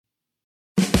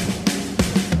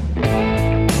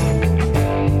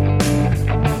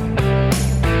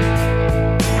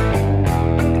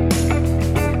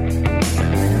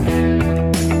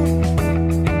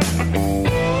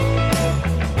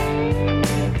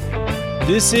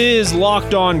This is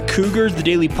Locked On Cougars, the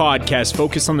daily podcast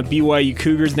focused on the BYU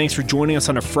Cougars. Thanks for joining us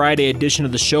on a Friday edition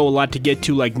of the show. A lot to get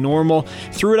to like normal.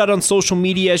 Threw it out on social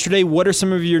media yesterday. What are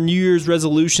some of your New Year's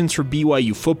resolutions for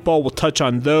BYU football? We'll touch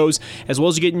on those, as well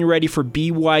as getting you ready for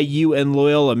BYU and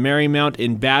Loyola Marymount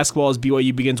in basketball as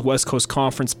BYU begins West Coast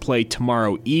Conference play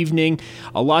tomorrow evening.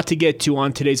 A lot to get to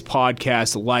on today's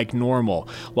podcast like normal.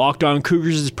 Locked On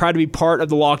Cougars is proud to be part of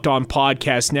the Locked On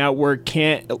Podcast Network.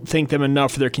 Can't thank them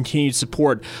enough for their continued support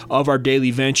of our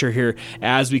daily venture here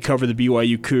as we cover the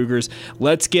BYU Cougars.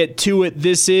 Let's get to it.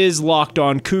 This is Locked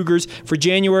On Cougars for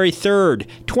January 3rd,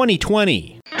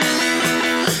 2020.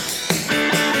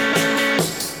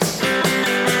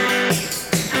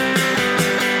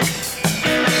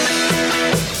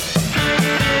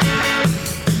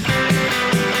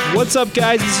 What's up,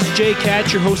 guys? This is Jay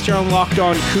Katz, your host here on Locked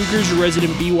On Cougars, your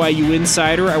resident BYU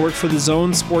insider. I work for the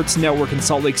Zone Sports Network in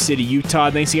Salt Lake City, Utah.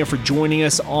 Thanks again for joining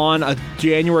us on a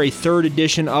January 3rd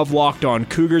edition of Locked On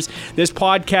Cougars. This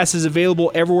podcast is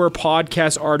available everywhere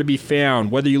podcasts are to be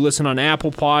found, whether you listen on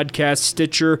Apple Podcasts,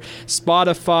 Stitcher,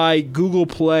 Spotify, Google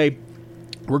Play.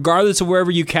 Regardless of wherever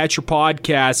you catch your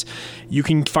podcasts, you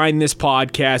can find this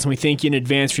podcast, and we thank you in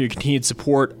advance for your continued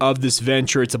support of this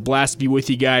venture. It's a blast to be with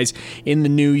you guys in the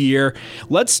new year.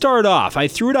 Let's start off. I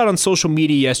threw it out on social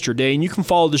media yesterday, and you can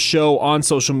follow the show on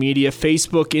social media,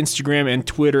 Facebook, Instagram, and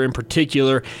Twitter in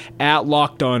particular, at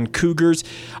Locked On Cougars.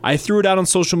 I threw it out on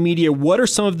social media. What are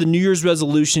some of the New Year's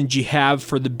resolutions you have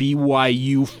for the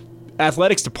BYU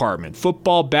athletics department?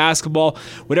 Football, basketball,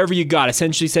 whatever you got.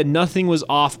 Essentially said nothing was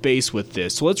off base with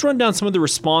this. So let's run down some of the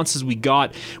responses we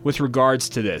got with regards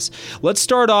to this. Let's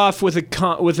start off with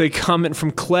a comment from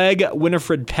Clegg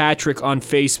Winifred Patrick on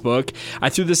Facebook. I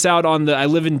threw this out on the I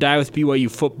Live and Die with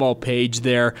BYU football page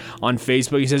there on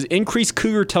Facebook. He says, increase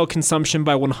Cougar Tail consumption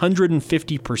by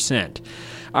 150%.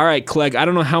 All right, Clegg, I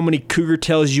don't know how many Cougar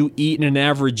Tails you eat in an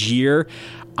average year.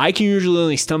 I can usually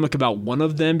only stomach about one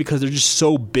of them because they're just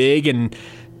so big, and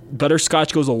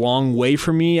butterscotch goes a long way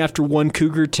for me after one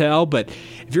Cougar Tail. But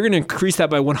if you're going to increase that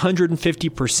by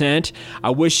 150%, I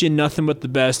wish you nothing but the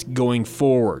best going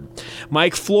forward.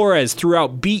 Mike Flores threw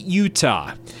out beat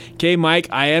Utah. Okay, Mike,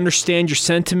 I understand your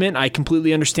sentiment. I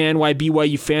completely understand why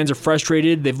BYU fans are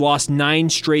frustrated. They've lost 9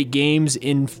 straight games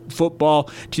in football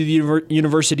to the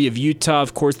University of Utah.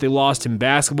 Of course, they lost in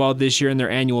basketball this year in their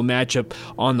annual matchup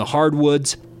on the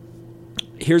hardwoods.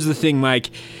 Here's the thing, Mike.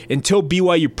 Until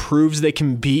BYU proves they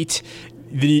can beat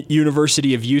the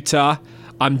University of Utah,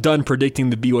 I'm done predicting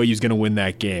the BYU is going to win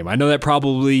that game. I know that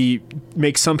probably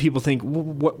makes some people think,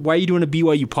 why are you doing a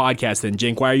BYU podcast then,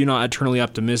 Jink? Why are you not eternally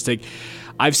optimistic?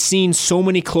 I've seen so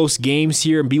many close games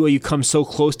here, and BYU comes so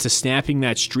close to snapping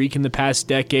that streak in the past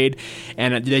decade,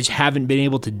 and they just haven't been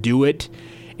able to do it.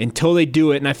 Until they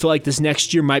do it, and I feel like this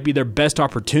next year might be their best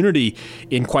opportunity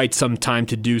in quite some time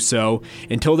to do so.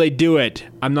 Until they do it,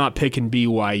 I'm not picking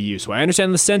BYU. So I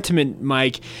understand the sentiment,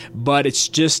 Mike, but it's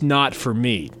just not for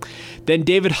me. Then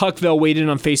David Huckville weighed in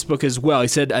on Facebook as well. He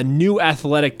said, a new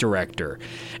athletic director.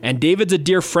 And David's a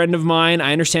dear friend of mine.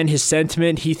 I understand his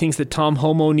sentiment. He thinks that Tom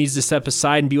Homo needs to step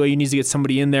aside and BYU needs to get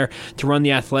somebody in there to run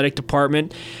the athletic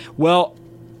department. Well,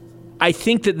 I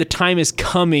think that the time is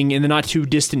coming in the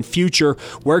not-too-distant future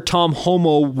where Tom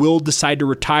Homo will decide to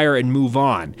retire and move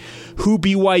on. Who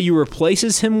BYU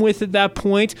replaces him with at that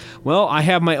point? Well, I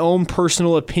have my own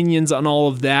personal opinions on all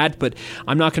of that, but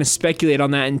I'm not going to speculate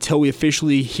on that until we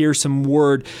officially hear some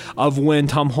word of when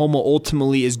Tom Homo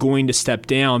ultimately is going to step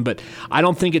down. But I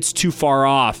don't think it's too far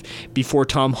off before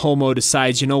Tom Homo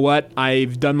decides, you know what,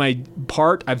 I've done my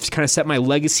part, I've kind of set my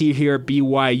legacy here at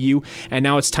BYU, and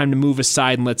now it's time to move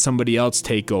aside and let somebody else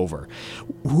take over.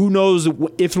 Who knows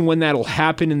if and when that'll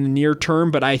happen in the near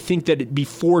term, but I think that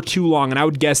before too long, and I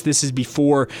would guess this is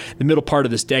before the middle part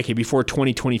of this decade, before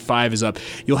 2025 is up,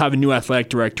 you'll have a new athletic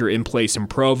director in place in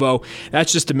Provo.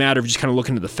 That's just a matter of just kind of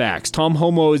looking at the facts. Tom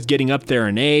Homo is getting up there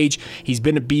in age. He's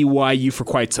been at BYU for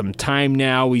quite some time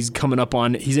now. He's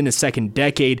in his second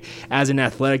decade as an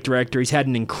athletic director. He's had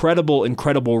an incredible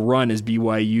run as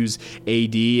BYU's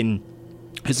AD, and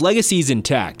his legacy is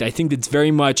intact. I think his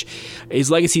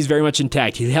legacy is very much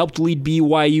intact. He helped lead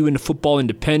BYU into football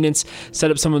independence, set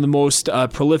up some of the most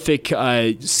prolific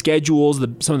schedules,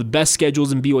 some of the best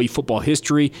schedules in BYU football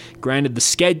history. Granted,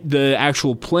 the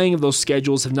actual playing of those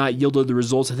schedules have not yielded the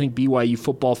results I think BYU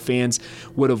football fans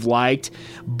would have liked,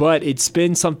 but it's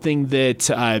been something that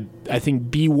I think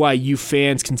BYU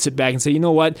fans can sit back and say, you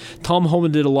know what, Tom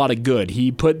Holmoe did a lot of good.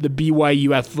 He put the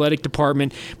BYU athletic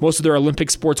department, most of their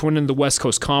Olympic sports went into the West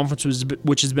Coast Conference,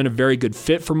 which has been a very good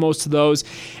fit for most of those,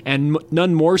 and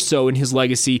none more so in his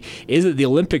legacy is that the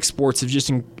Olympic sports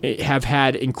have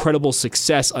had incredible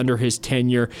success under his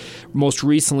tenure. Most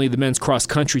recently, the men's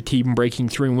cross-country team breaking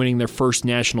through and winning their first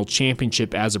national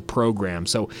championship as a program.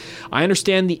 So I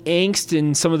understand the angst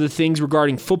and some of the things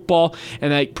regarding football,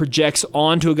 and that projects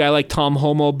onto a guy like Tom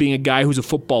Holmoe being a guy who's a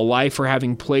football lifer,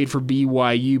 having played for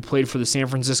BYU, played for the San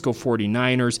Francisco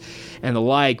 49ers, and the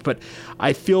like. But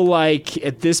I feel like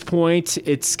at this point,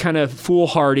 it's kind of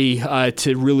foolhardy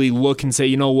to really look and say,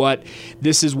 you know what,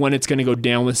 this is when it's going to go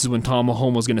down. This is when Tom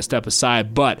Holmoe is going to step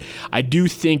aside. But I do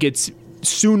think it's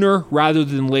sooner rather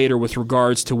than later with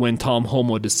regards to when Tom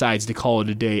Holmoe decides to call it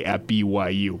a day at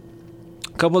BYU.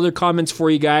 A couple other comments for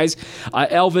you guys.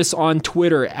 Elvis on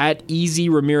Twitter at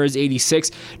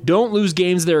EasyRamirez86. Don't lose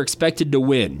games they're expected to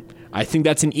win. I think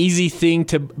that's an easy thing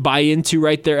to buy into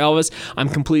right there, Elvis. I'm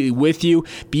completely with you.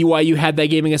 BYU had that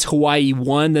game against Hawaii,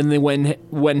 won, then they went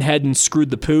ahead and screwed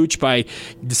the pooch by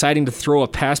deciding to throw a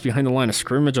pass behind the line of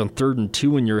scrimmage on 3rd and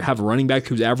 2 when you have a running back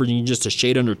who's averaging just a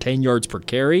shade under 10 yards per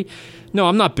carry. No,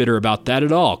 I'm not bitter about that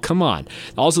at all. Come on.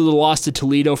 Also, the loss to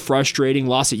Toledo, frustrating.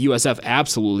 Loss at USF,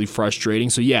 absolutely frustrating.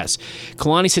 So yes,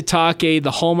 Kalani Sitake,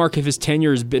 the hallmark of his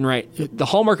tenure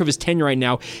right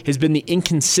now has been the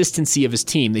inconsistency of his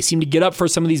team. They seem to get up for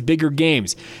some of these bigger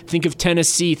games. Think of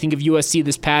Tennessee, think of USC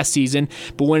this past season,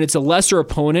 but when it's a lesser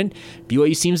opponent,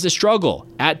 BYU seems to struggle.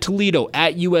 At Toledo,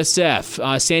 at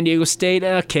USF, San Diego State,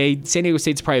 okay, San Diego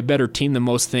State's probably a better team than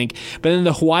most think, but in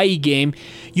the Hawaii game,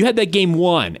 you had that game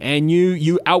won, and you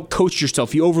outcoached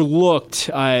yourself. You overlooked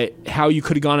how you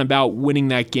could have gone about winning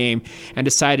that game and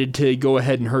decided to go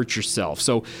ahead and hurt yourself.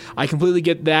 So I completely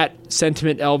get that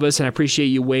sentiment, Elvis, and I appreciate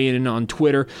you weighing in on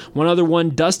Twitter. One other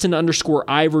one,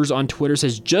 Dustin_Ivers on Twitter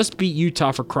says, just beat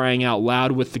Utah for crying out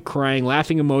loud, with the crying,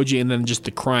 laughing emoji and then just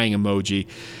the crying emoji.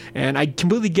 And I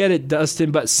completely get it,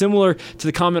 Dustin, but similar to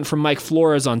the comment from Mike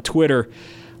Flores on Twitter,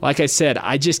 like I said,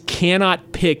 I just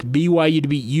cannot pick BYU to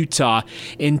beat Utah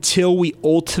until we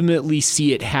ultimately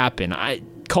see it happen.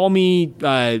 Call me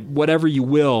whatever you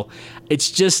will. It's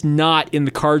just not in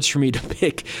the cards for me to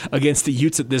pick against the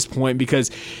Utes at this point because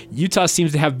Utah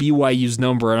seems to have BYU's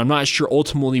number, and I'm not sure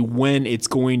ultimately when it's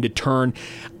going to turn.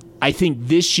 I think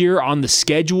this year on the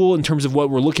schedule, in terms of what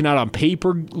we're looking at on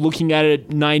paper, looking at it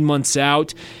 9 months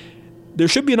out, there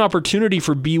should be an opportunity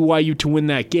for BYU to win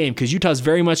that game because Utah's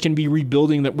very much going to be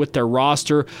rebuilding that with their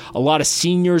roster. A lot of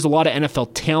seniors, a lot of NFL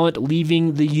talent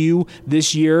leaving the U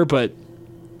this year, but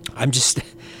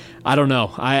I don't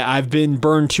know. I've been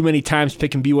burned too many times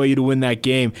picking BYU to win that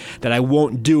game that I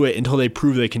won't do it until they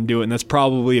prove they can do it. And that's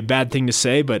probably a bad thing to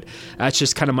say, but that's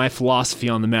just kind of my philosophy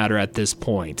on the matter at this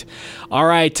point. All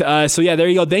right. So yeah, there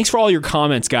you go. Thanks for all your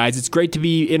comments, guys. It's great to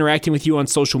be interacting with you on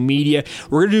social media.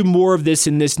 We're going to do more of this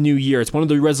in this new year. It's one of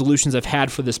the resolutions I've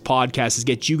had for this podcast is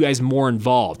get you guys more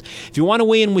involved. If you want to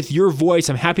weigh in with your voice,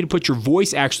 I'm happy to put your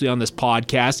voice actually on this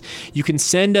podcast. You can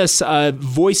send us a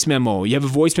voice memo. You have a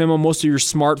voice memo on most of your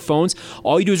smartphones.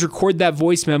 All you do is record that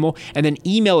voice memo and then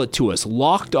email it to us,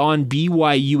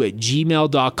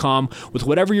 lockedonbyu@gmail.com, with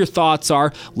whatever your thoughts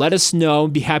are. Let us know.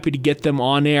 Be happy to get them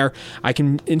on air. I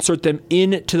can insert them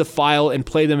into the file and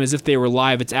play them as if they were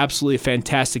live. It's absolutely a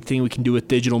fantastic thing we can do with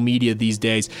digital media these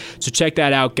days. So check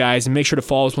that out, guys, and make sure to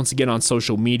follow us once again on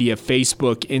social media,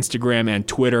 Facebook, Instagram, and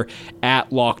Twitter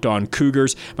at Locked On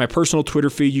Cougars. My personal Twitter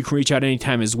feed, you can reach out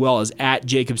anytime as well as at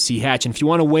Jacob C. Hatch. And if you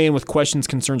want to weigh in with questions,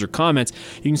 concerns, or comments,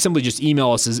 you can simply just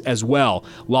email us as well,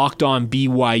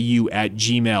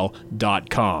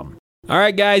 lockedonbyu@gmail.com. All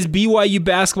right, guys, BYU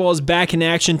basketball is back in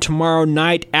action tomorrow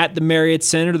night at the Marriott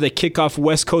Center. They kick off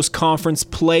West Coast Conference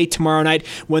play tomorrow night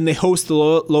when they host the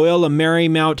Loyola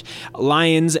Marymount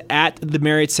Lions at the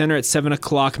Marriott Center at 7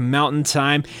 o'clock Mountain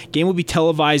Time. Game will be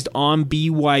televised on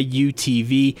BYU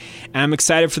TV, and I'm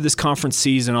excited for this conference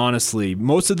season, honestly.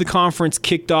 Most of the conference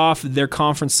kicked off their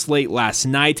conference slate last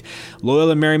night.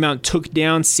 Loyola Marymount took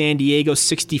down San Diego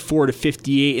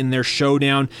 64-58 in their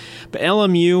showdown, but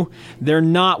LMU, they're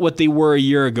not what they were a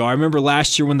year ago. I remember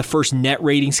last year when the first net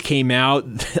ratings came out,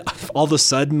 all of a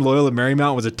sudden Loyola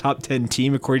Marymount was a top 10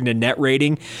 team according to net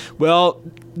rating. Well,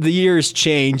 the year has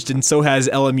changed, and so has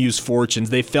LMU's fortunes.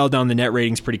 They fell down the net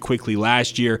ratings pretty quickly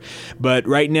last year, but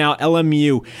right now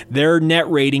LMU, their net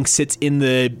rating sits in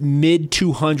the mid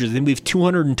 200s. I believe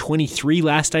 223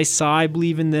 last I saw, I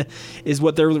believe is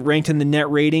what they're ranked in the net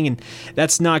rating, and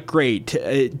that's not great.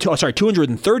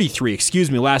 233,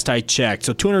 excuse me, last I checked.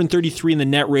 So 233 in the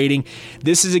net rating.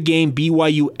 This is a game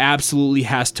BYU absolutely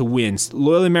has to win.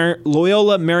 Loyola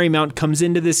Loyola Marymount comes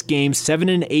into this game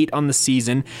 7-8 on the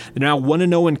season. They're now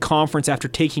 1-0 in conference after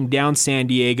taking down San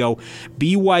Diego.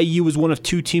 BYU was one of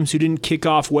two teams who didn't kick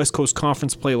off West Coast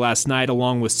Conference play last night,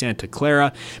 along with Santa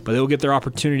Clara, but they'll get their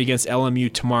opportunity against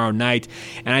LMU tomorrow night.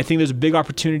 And I think there's a big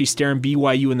opportunity staring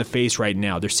BYU in the face right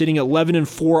now. They're sitting at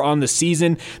 11-4 on the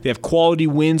season. They have quality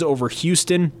wins over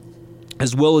Houston,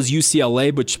 as well as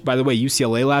UCLA, which, by the way,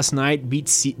 UCLA last night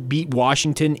beat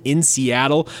Washington in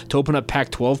Seattle to open up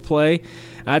Pac-12 play.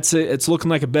 It's looking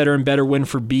like a better and better win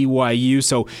for BYU.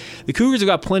 So the Cougars have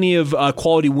got plenty of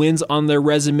quality wins on their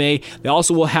resume. They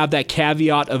also will have that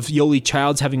caveat of Yoli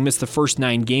Childs having missed the first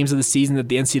 9 games of the season that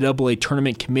the NCAA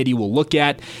Tournament Committee will look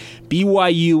at.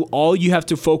 BYU, all you have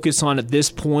to focus on at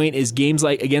this point is games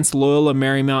like against Loyola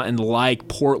Marymount and the like,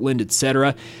 Portland,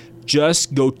 etc.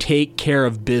 Just go take care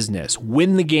of business.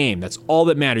 Win the game. That's all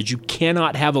that matters. You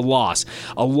cannot have a loss.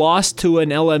 A loss to an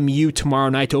LMU tomorrow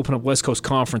night to open up West Coast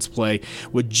Conference play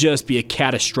would just be a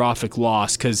catastrophic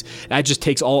loss, because that just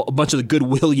takes a bunch of the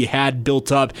goodwill you had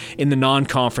built up in the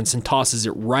non-conference and tosses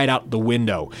it right out the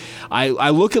window. I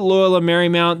look at Loyola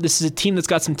Marymount. This is a team that's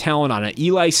got some talent on it.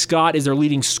 Eli Scott is their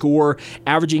leading scorer,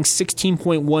 averaging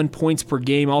 16.1 points per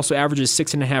game, also averages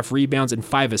 6.5 rebounds and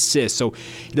 5 assists. So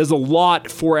he does a lot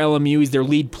for LMU. He's their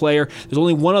lead player. There's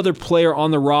only one other player on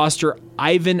the roster,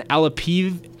 Ivan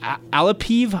Alapiev.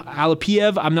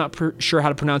 I'm not sure how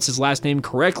to pronounce his last name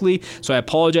correctly, so I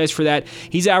apologize for that.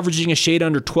 He's averaging a shade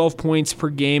under 12 points per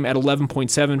game at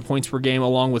 11.7 points per game,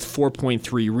 along with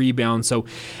 4.3 rebounds. So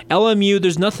LMU,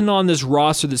 there's nothing on this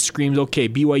roster that screams, okay,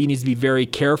 BYU needs to be very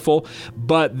careful,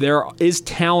 but there is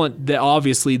talent that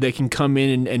obviously that can come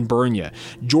in and burn you.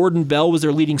 Jordan Bell was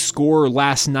their leading scorer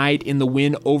last night in the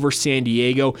win over San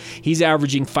Diego. He's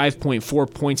averaging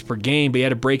 5.4 points per game, but he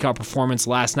had a breakout performance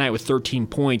last night with 13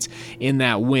 points in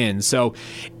that win. So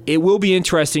it will be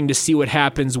interesting to see what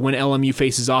happens when LMU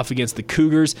faces off against the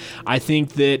Cougars. I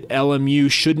think that LMU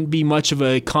shouldn't be much of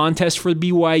a contest for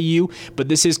BYU, but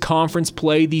this is conference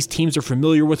play. These teams are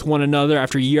familiar with one another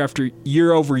after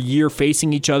year over year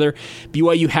facing each other.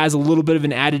 BYU has a little bit of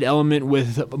an added element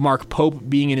with Mark Pope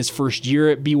being in his first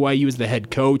year at BYU as the head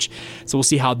coach, so we'll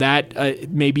see how that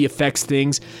maybe affects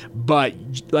things. But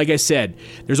like I said,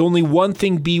 there's only one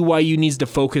thing BYU needs to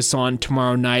focus on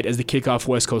tomorrow night as they kick off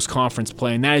West Coast Conference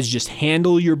play, and that is just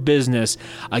handle your business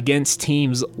against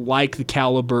teams like the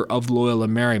caliber of Loyola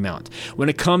Marymount. When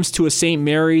it comes to a St.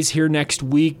 Mary's here next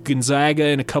week, Gonzaga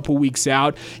in a couple weeks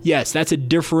out, yes, that's a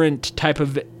different type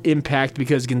of impact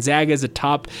because Gonzaga is a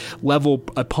top-level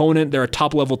opponent. They're a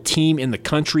top-level team in the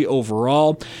country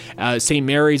overall. St.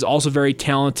 Mary's also very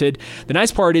talented. The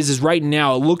nice part is right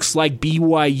now it looks like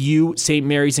BYU, St.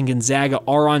 Mary's, and Gonzaga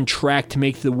are on track to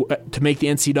make the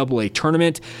NCAA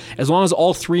tournament. As long as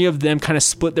all three of them kind of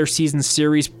split their season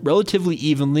series relatively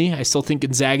evenly, I still think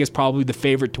Gonzaga is probably the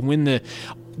favorite to win the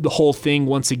whole thing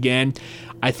once again.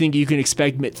 I think you can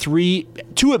expect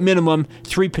two at minimum,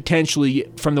 3 potentially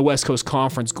from the West Coast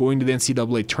Conference going to the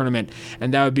NCAA tournament,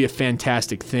 and that would be a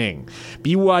fantastic thing.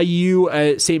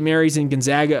 BYU, St. Mary's, and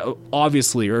Gonzaga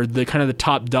obviously are the kind of the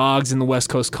top dogs in the West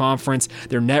Coast Conference.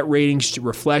 Their net ratings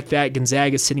reflect that.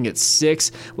 Gonzaga is sitting at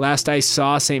 6. Last I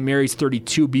saw, St. Mary's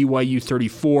 32, BYU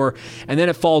 34, and then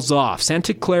it falls off.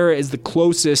 Santa Clara is the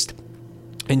closest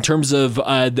in terms of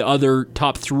the other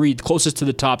top 3, closest to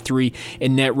the top 3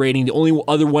 in net rating. The only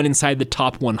other one inside the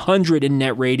top 100 in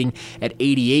net rating at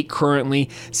 88 currently.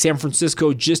 San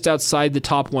Francisco just outside the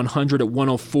top 100 at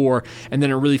 104, and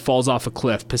then it really falls off a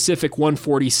cliff. Pacific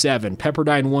 147,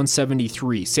 Pepperdine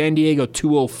 173, San Diego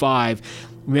 205.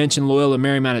 We mentioned Loyola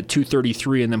Marymount at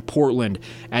 233, and then Portland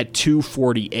at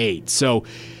 248. So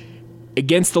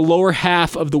against the lower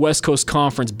half of the West Coast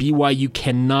Conference, BYU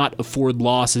cannot afford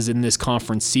losses in this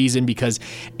conference season because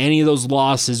any of those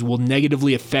losses will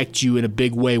negatively affect you in a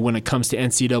big way when it comes to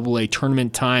NCAA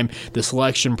tournament time, the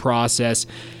selection process.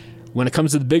 When it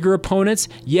comes to the bigger opponents,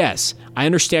 yes, I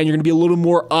understand you're going to be a little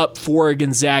more up for a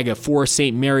Gonzaga, for a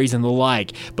St. Mary's and the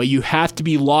like, but you have to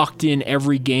be locked in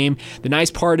every game. The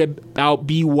nice part about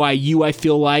BYU, I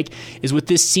feel like, is with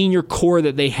this senior core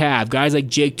that they have, guys like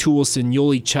Jake Toolson,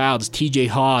 Yoli Childs, TJ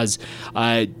Haws,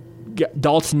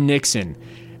 Dalton Nixon.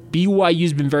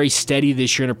 BYU's been very steady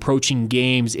this year in approaching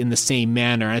games in the same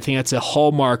manner. I think that's a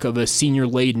hallmark of a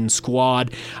senior-laden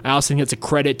squad. I also think that's a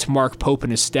credit to Mark Pope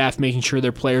and his staff, making sure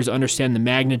their players understand the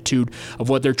magnitude of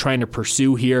what they're trying to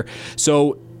pursue here.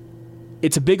 So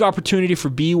it's a big opportunity for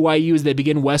BYU as they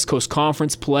begin West Coast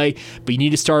Conference play, but you need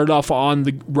to start it off on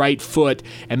the right foot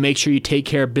and make sure you take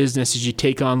care of business as you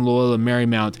take on Loyola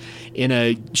Marymount in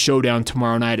a showdown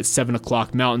tomorrow night at 7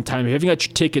 o'clock Mountain Time. If you haven't got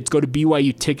your tickets, go to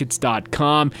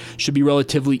BYUtickets.com. Should be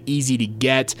relatively easy to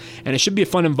get, and it should be a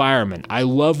fun environment. I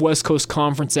love West Coast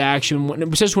Conference action,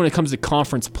 especially when it comes to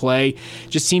conference play. It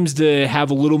just seems to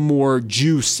have a little more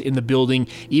juice in the building,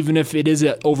 even if it is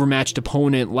an overmatched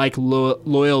opponent like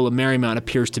Loyola Marymount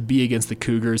appears to be against the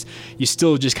Cougars. You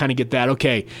still just kind of get that,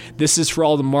 okay, this is for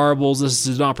all the marbles. This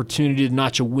is an opportunity to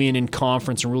notch a win in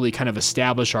conference and really kind of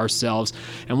establish ourselves,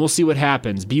 and we'll see what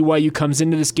happens. BYU comes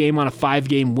into this game on a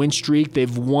 5-game win streak.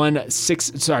 They've won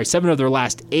 7 of their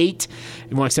last 8.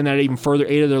 You want to extend that even further,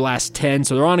 8 of their last 10.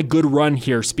 So they're on a good run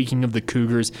here, speaking of the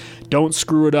Cougars. Don't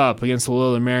screw it up against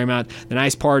Loyola Marymount. The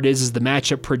nice part is the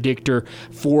matchup predictor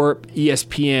for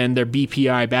ESPN, their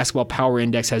BPI, Basketball Power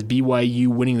Index, has BYU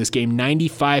winning this game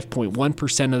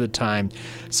 95.1% of the time.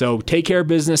 So take care of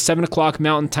business, 7 o'clock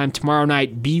Mountain Time tomorrow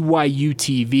night, BYU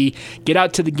TV. Get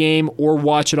out to the game or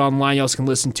watch it online. You also can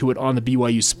listen to it on the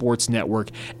BYU Sports Network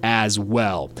as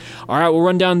well. All right, we'll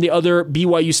run down the other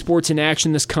BYU sports in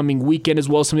action this coming weekend, as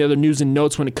well as some of the other news and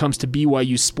notes when it comes to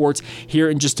BYU sports here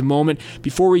in just a moment.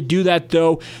 Before we do that,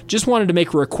 though, just wanted to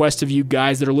make a request of you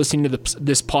guys that are listening to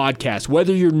this podcast.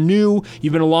 Whether you're new,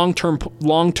 you've been a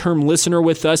long-term listener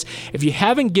with us, if you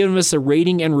haven't given us a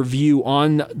rating and review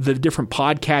on the different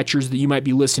podcatchers that you might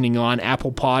be listening on,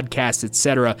 Apple Podcasts,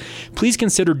 etc., please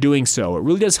consider doing so. It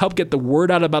really does help get the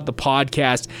word out about the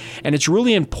podcast, and it's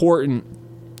really important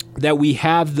that we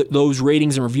have those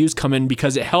ratings and reviews come in,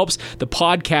 because it helps the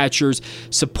podcatchers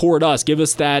support us, give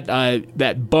us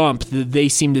that bump that they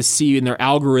seem to see in their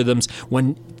algorithms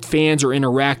when fans are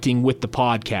interacting with the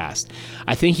podcast.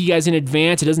 I thank you guys in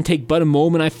advance. It doesn't take but a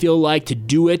moment, I feel like, to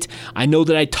do it. I know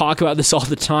that I talk about this all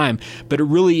the time, but it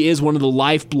really is one of the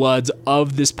lifebloods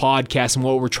of this podcast and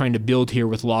what we're trying to build here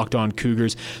with Locked On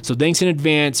Cougars. So thanks in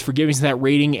advance for giving us that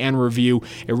rating and review.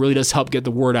 It really does help get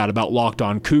the word out about Locked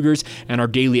On Cougars and our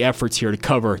daily efforts here to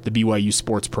cover the BYU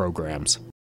sports programs.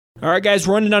 All right, guys,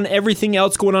 running on everything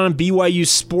else going on in BYU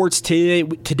sports today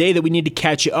that we need to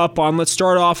catch you up on. Let's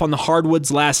start off on the hardwoods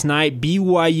last night.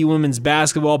 BYU women's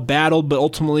basketball battled but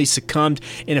ultimately succumbed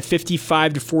in a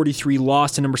 55-43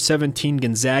 loss to number 17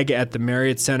 Gonzaga at the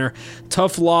Marriott Center.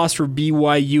 Tough loss for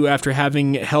BYU after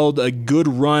having held a good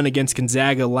run against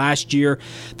Gonzaga last year.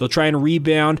 They'll try and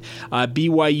rebound.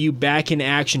 BYU back in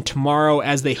action tomorrow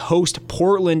as they host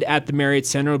Portland at the Marriott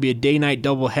Center. It'll be a day-night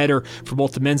doubleheader for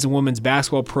both the men's and women's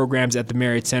basketball programs at the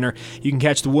Marriott Center. You can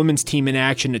catch the women's team in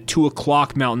action at 2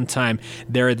 o'clock Mountain Time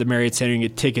there at the Marriott Center. You can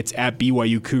get tickets at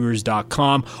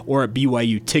BYUCougars.com or at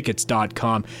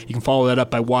BYUtickets.com. You can follow that up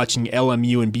by watching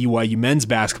LMU and BYU men's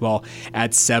basketball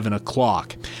at 7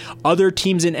 o'clock. Other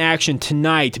teams in action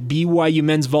tonight, BYU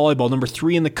men's volleyball, number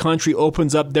 3 in the country,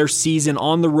 opens up their season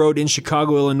on the road in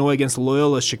Chicago, Illinois against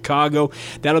Loyola Chicago.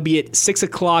 That'll be at 6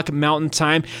 o'clock Mountain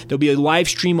Time. There'll be a live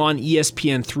stream on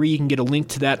ESPN3. You can get a link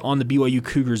to that on the BYU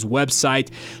Cougars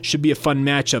website. Should be a fun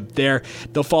matchup there.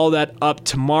 They'll follow that up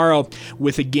tomorrow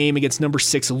with a game against number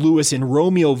 6 Lewis in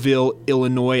Romeoville,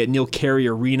 Illinois at Neil Carey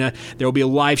Arena. There will be a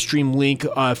live stream link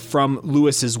from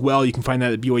Lewis as well. You can find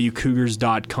that at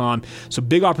BYUCougars.com. So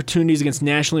big opportunities against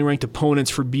nationally ranked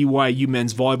opponents for BYU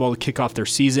men's volleyball to kick off their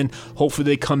season. Hopefully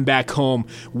they come back home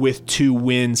with 2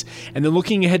 wins. And then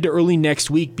looking ahead to early next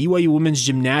week, BYU women's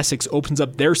gymnastics opens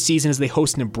up their season as they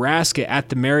host Nebraska at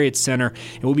the Marriott Center.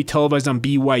 It will be televised on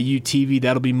BYU TV.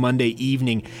 That'll be Monday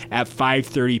evening at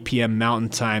 5:30 p.m. Mountain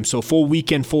Time. So a full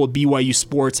weekend full of BYU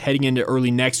sports heading into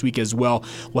early next week as well.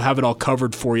 We'll have it all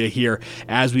covered for you here,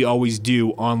 as we always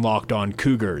do on Locked On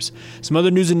Cougars. Some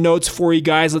other news and notes for you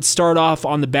guys. Let's start off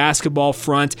on the basketball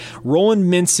front.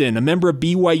 Roland Minson, a member of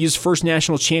BYU's first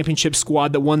national championship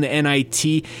squad that won the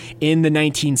NIT in the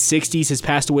 1960s, has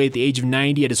passed away at the age of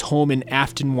 90 at his home in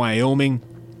Afton, Wyoming.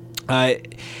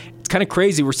 Kind of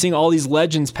crazy. We're seeing all these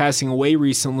legends passing away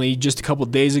recently. Just a couple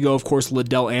of days ago, of course,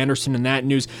 Liddell Anderson in that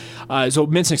news. So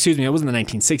Minson, it wasn't the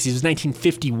 1960s. It was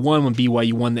 1951 when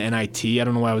BYU won the NIT. I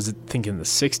don't know why I was thinking the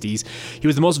 60s. He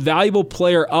was the most valuable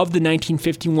player of the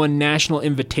 1951 National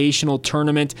Invitational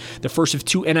Tournament, the first of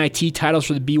 2 NIT titles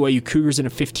for the BYU Cougars in a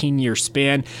 15-year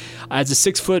span. As a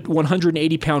 6-foot,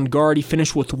 180-pound guard, he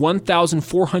finished with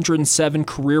 1,407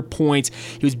 career points.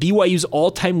 He was BYU's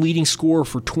all-time leading scorer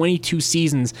for 22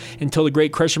 seasons until the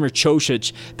great Krešimir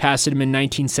Ćosić passed him in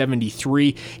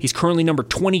 1973. He's currently number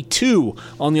 22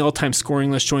 on the all-time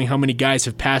scoring list, showing how many guys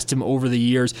have passed him over the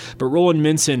years. But Roland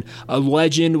Minson, a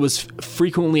legend, was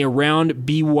frequently around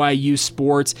BYU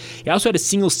sports. He also had a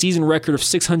single-season record of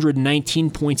 619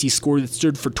 points he scored that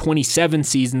stood for 27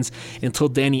 seasons until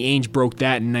Danny Ainge broke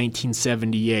that in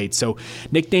 1978. So,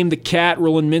 nicknamed the Cat,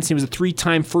 Roland Minson was a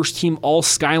three-time first-team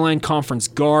All-Skyline Conference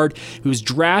guard. He was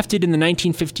drafted in the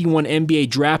 1951 NBA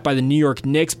draft by the New York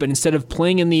Knicks, but instead of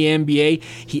playing in the NBA,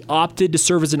 he opted to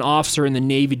serve as an officer in the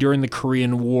Navy during the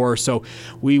Korean War. So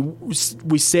we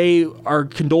say our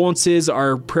condolences,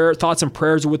 our thoughts and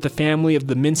prayers are with the family of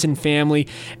the Minson family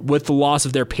with the loss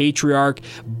of their patriarch,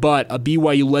 but a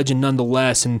BYU legend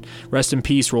nonetheless, and rest in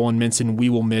peace, Roland Minson. We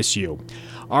will miss you.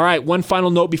 All right, one final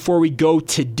note before we go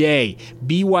today.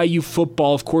 BYU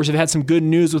football, of course, have had some good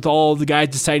news with all of the guys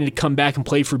deciding to come back and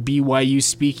play for BYU.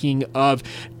 Speaking of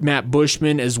Matt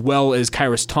Bushman as well as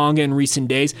Khyiris Tonga in recent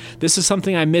days. This is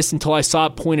something I missed until I saw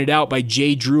it pointed out by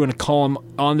Jay Drew in a column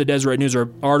on the Deseret News, or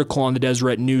article on the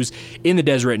Deseret News, in the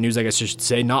Deseret News, I guess I should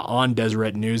say, not on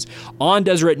Deseret News, on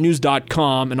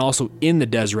DeseretNews.com and also in the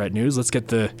Deseret News. Let's get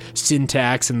the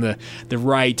syntax and the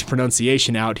right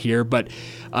pronunciation out here. But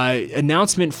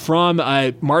announcement from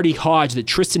Marty Hodge that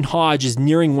Tristan Hodge is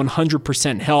nearing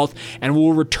 100% health and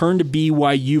will return to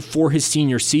BYU for his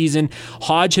senior season.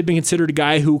 Hodge had been considered a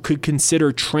guy who could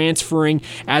consider transferring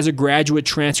as a graduate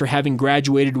transfer, having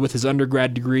graduated with his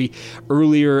undergrad degree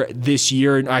earlier this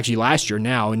year, actually last year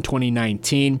now in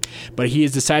 2019, but he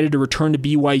has decided to return to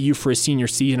BYU for his senior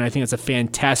season. I think that's a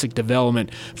fantastic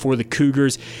development for the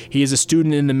Cougars. He is a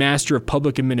student in the Master of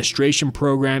Public Administration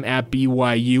program at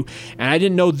BYU, and I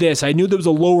didn't know this. I knew there was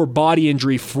a lower body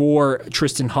injury for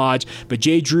Tristan Hodge, but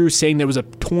Jay Drew saying there was a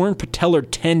torn patellar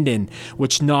tendon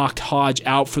which knocked Hodge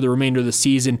out for the remainder of the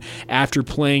season after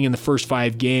playing in the first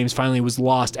 5 games. Finally was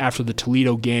lost after the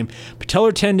Toledo game.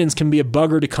 Patellar tendons can be a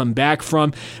bugger to come back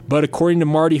from, but according to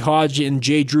Marty Hodge in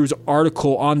Jay Drew's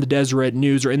article on the Deseret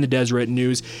News, or in the Deseret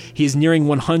News, he is nearing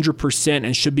 100%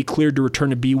 and should be cleared to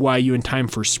return to BYU in time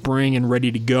for spring and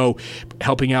ready to go,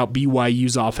 helping out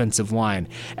BYU's offensive line.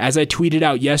 As I tweeted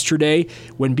out yesterday,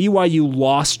 when BYU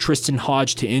lost Tristan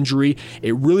Hodge to injury,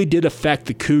 it really did affect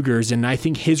the Cougars, and I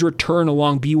think his return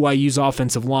along BYU's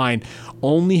offensive line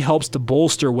only helps to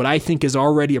bolster what I think is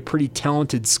already a pretty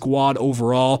talented squad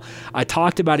overall. I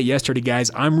talked about it yesterday, guys.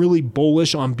 I'm really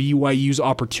bullish on BYU's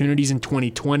opportunities in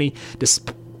 2020,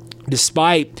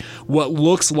 despite what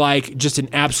looks like just an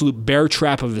absolute bear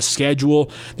trap of a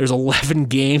schedule. There's 11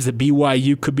 games that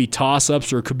BYU could be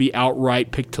toss-ups or it could be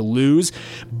outright picked to lose,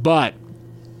 but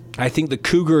I think the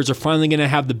Cougars are finally going to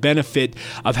have the benefit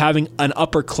of having an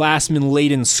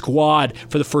upperclassman-laden squad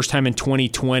for the first time in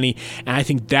 2020, and I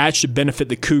think that should benefit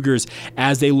the Cougars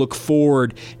as they look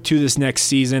forward to this next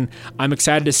season. I'm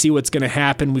excited to see what's going to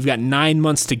happen. We've got 9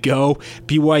 months to go.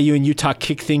 BYU and Utah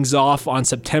kick things off on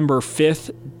September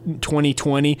 5th,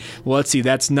 2020. Well, let's see,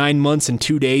 that's 9 months and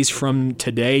 2 days from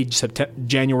today,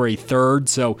 January 3rd.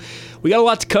 So we got a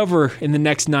lot to cover in the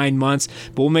next 9 months,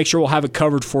 but we'll make sure we'll have it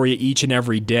covered for you each and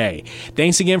every day.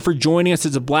 Thanks again for joining us.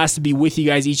 It's a blast to be with you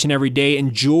guys each and every day.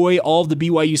 Enjoy all of the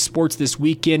BYU sports this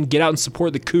weekend. Get out and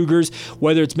support the Cougars,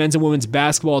 whether it's men's and women's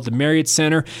basketball at the Marriott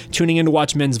Center, tuning in to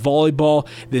watch men's volleyball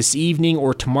this evening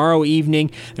or tomorrow evening.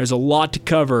 There's a lot to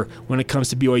cover when it comes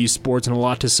to BYU sports and a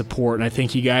lot to support, and I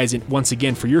thank you guys once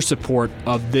again for your support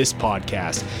of this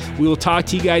podcast. We will talk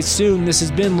to you guys soon. This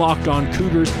has been Locked On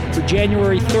Cougars for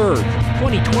January 3rd,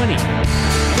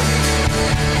 2020.